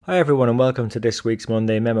Hi everyone and welcome to this week's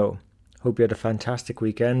Monday Memo. Hope you had a fantastic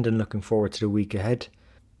weekend and looking forward to the week ahead.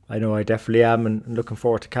 I know I definitely am and looking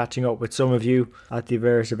forward to catching up with some of you at the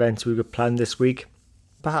various events we've got planned this week.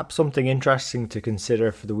 Perhaps something interesting to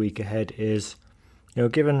consider for the week ahead is,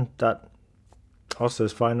 given that us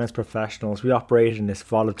as finance professionals, we operate in this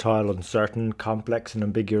volatile, uncertain, complex and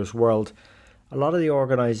ambiguous world, a lot of the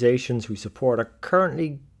organisations we support are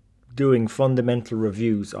currently doing fundamental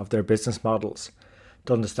reviews of their business models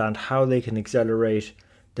to understand how they can accelerate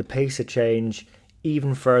the pace of change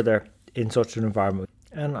even further in such an environment.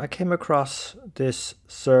 And I came across this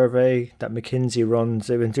survey that McKinsey runs.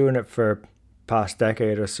 They've been doing it for past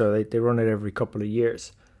decade or so. They run it every couple of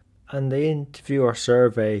years. And they interview or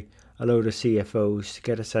survey a load of CFOs to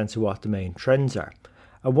get a sense of what the main trends are.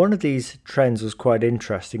 And one of these trends was quite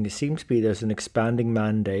interesting. It seems to be there's an expanding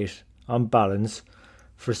mandate on balance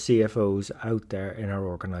for CFOs out there in our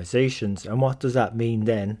organisations. And what does that mean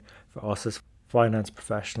then for us as finance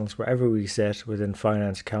professionals, wherever we sit within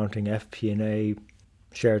finance, accounting, FP&A,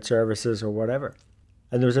 shared services or whatever?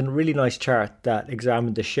 And there was a really nice chart that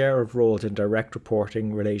examined the share of roles in direct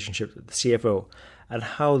reporting relationships with the CFO and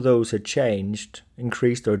how those had changed,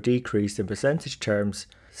 increased or decreased in percentage terms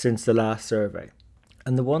since the last survey.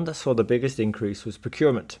 And the one that saw the biggest increase was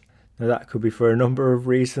procurement. Now that could be for a number of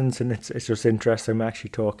reasons, and it's just interesting. I'm actually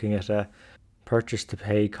talking at a purchase to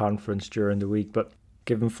pay conference during the week, but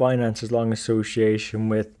given finance's long association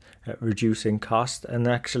with reducing cost, and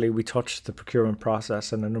actually we touched the procurement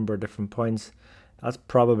process on a number of different points, that's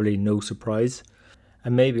probably no surprise.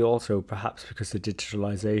 And maybe also perhaps because of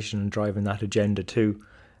digitalisation and driving that agenda too,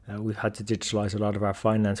 we've had to digitalise a lot of our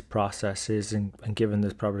finance processes, and given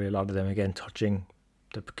there's probably a lot of them again touching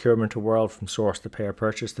the procurement world from source to pay or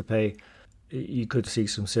purchase to pay, you could see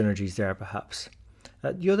some synergies there perhaps.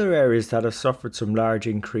 The other areas that have suffered some large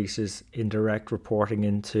increases in direct reporting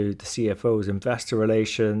into the CFOs, investor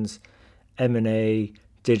relations, M&A,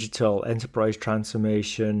 digital enterprise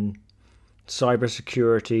transformation,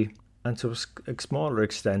 cybersecurity, and to a smaller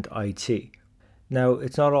extent IT. Now,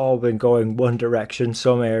 it's not all been going one direction.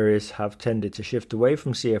 Some areas have tended to shift away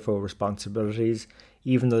from CFO responsibilities,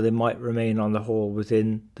 even though they might remain on the whole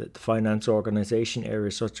within the finance organisation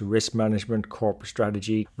areas such as risk management, corporate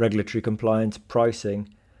strategy, regulatory compliance,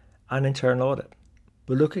 pricing, and internal audit.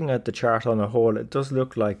 But looking at the chart on the whole, it does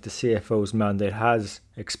look like the CFO's mandate has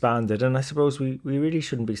expanded, and I suppose we really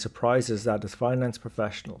shouldn't be surprised as that as finance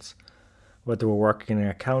professionals. Whether we're working in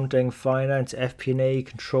accounting, finance, FP&A,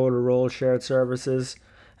 controller role, shared services,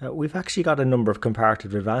 we've actually got a number of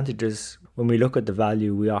comparative advantages when we look at the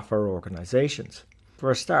value we offer organisations. For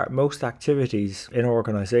a start, most activities in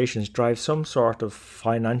organisations drive some sort of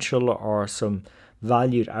financial or some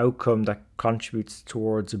valued outcome that contributes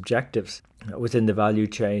towards objectives within the value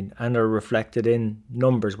chain and are reflected in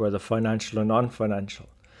numbers, whether financial or non-financial.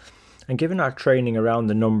 And given our training around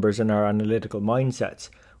the numbers and our analytical mindsets,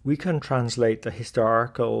 we can translate the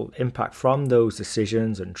historical impact from those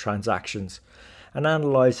decisions and transactions and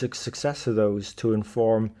analyse the success of those to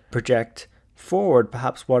inform, project forward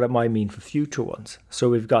perhaps what it might mean for future ones. So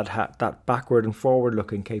we've got that backward and forward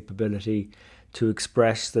looking capability to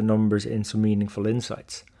express the numbers in some meaningful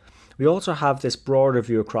insights. We also have this broader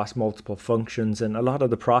view across multiple functions, and a lot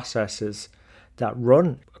of the processes that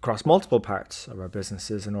run across multiple parts of our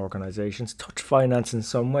businesses and organisations touch finance in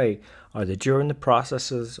some way, either during the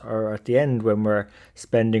processes or at the end when we're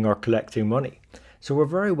spending or collecting money. So we're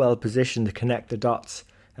very well positioned to connect the dots.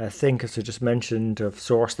 Think, as I just mentioned, of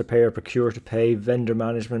source to pay or procure to pay, vendor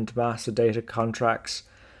management, master data contracts,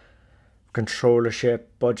 controllership,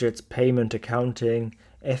 budgets, payment, accounting,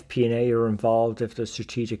 FP&A are involved if there's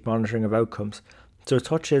strategic monitoring of outcomes. So it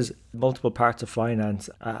touches multiple parts of finance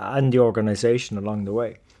and the organisation along the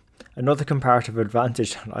way. Another comparative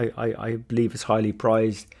advantage I believe is highly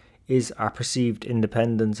prized is our perceived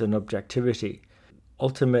independence and objectivity.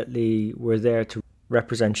 Ultimately, we're there to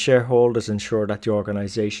represent shareholders, ensure that the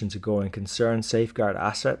organisation's going concern, safeguard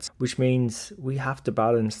assets, which means we have to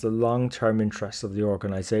balance the long-term interests of the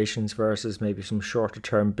organisations versus maybe some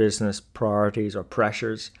shorter-term business priorities or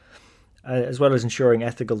pressures, as well as ensuring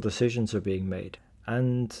ethical decisions are being made.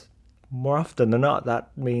 And more often than not,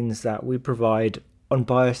 that means that we provide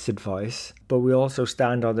unbiased advice, but we also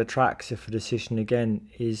stand on the tracks if a decision again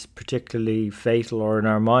is particularly fatal or in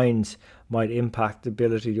our minds might impact the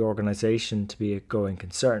ability of the organisation to be a going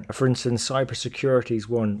concern. For instance, cybersecurity is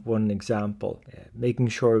one example. Making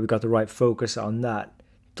sure we've got the right focus on that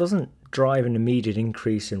doesn't drive an immediate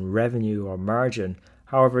increase in revenue or margin.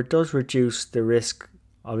 However, it does reduce the risk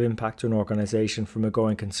of impact to an organisation from a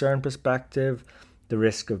going concern perspective, the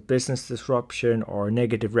risk of business disruption or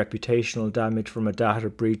negative reputational damage from a data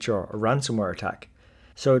breach or a ransomware attack.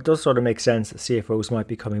 So it does sort of make sense that CFOs might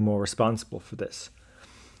be becoming more responsible for this.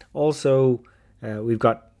 Also, we've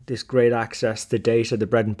got this great access to data. The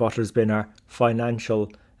bread and butter has been our financial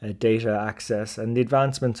data access, and the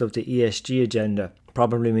advancements of the ESG agenda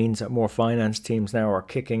probably means that more finance teams now are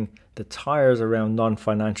kicking the tires around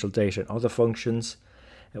non-financial data and other functions.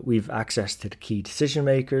 We've access to the key decision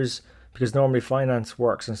makers, because normally finance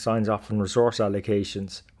works and signs off on resource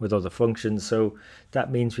allocations with other functions. So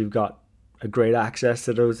that means we've got a great access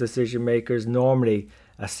to those decision makers, normally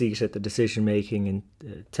a seat at the decision making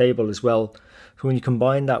table as well. So when you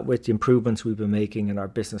combine that with the improvements we've been making in our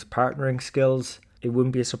business partnering skills, it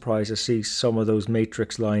wouldn't be a surprise to see some of those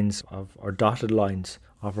matrix lines or dotted lines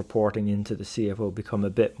of reporting into the CFO become a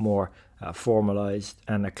bit more formalized,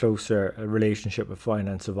 and a closer relationship with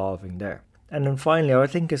finance evolving there. And then finally, I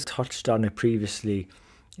think as touched on it previously,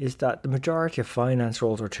 is that the majority of finance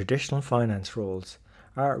roles or traditional finance roles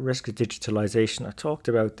are at risk of digitalization. I talked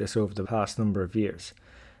about this over the past number of years.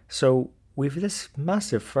 So we've this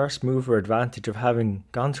massive first mover advantage of having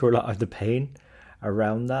gone through a lot of the pain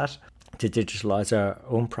around that to digitalize our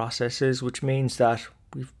own processes, which means that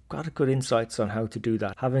we've got good insights on how to do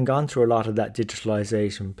that. Having gone through a lot of that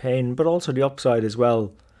digitalization pain, but also the upside as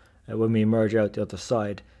well when we emerge out the other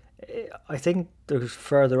side, I think there's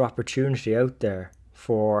further opportunity out there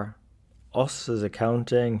for us as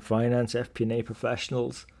accounting, finance, FP&A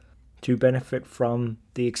professionals to benefit from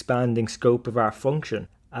the expanding scope of our function.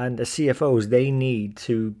 And as CFOs, they need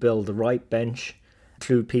to build the right bench,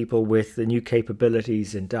 include people with the new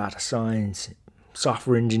capabilities in data science,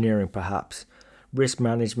 software engineering perhaps, risk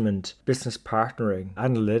management, business partnering,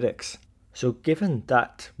 analytics. So given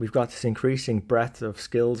that we've got this increasing breadth of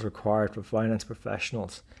skills required for finance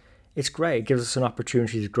professionals, it's great. It gives us an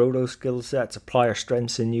opportunity to grow those skill sets, apply our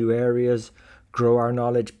strengths in new areas, grow our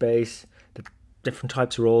knowledge base. The different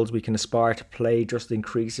types of roles we can aspire to play just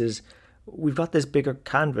increases. We've got this bigger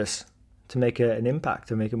canvas to make an impact,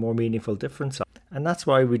 to make a more meaningful difference. And that's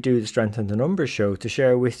why we do the Strength in the Numbers show, to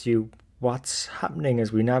share with you what's happening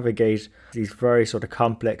as we navigate these very sort of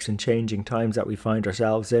complex and changing times that we find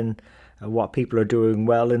ourselves in, what people are doing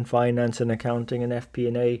well in finance and accounting and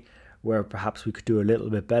FP&A, where perhaps we could do a little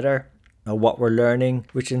bit better, what we're learning,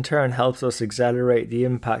 which in turn helps us accelerate the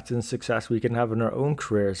impact and success we can have in our own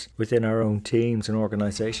careers within our own teams and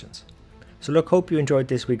organizations. So look, hope you enjoyed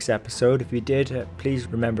this week's episode. If you did, please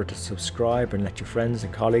remember to subscribe and let your friends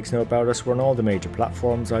and colleagues know about us. We're on all the major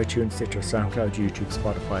platforms: iTunes, Stitcher, SoundCloud, YouTube,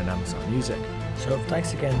 Spotify and Amazon Music. So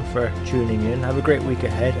thanks again for tuning in. Have a great week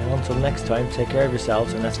ahead, and until next time, take care of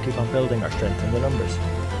yourselves and let's keep on building our strength in the numbers.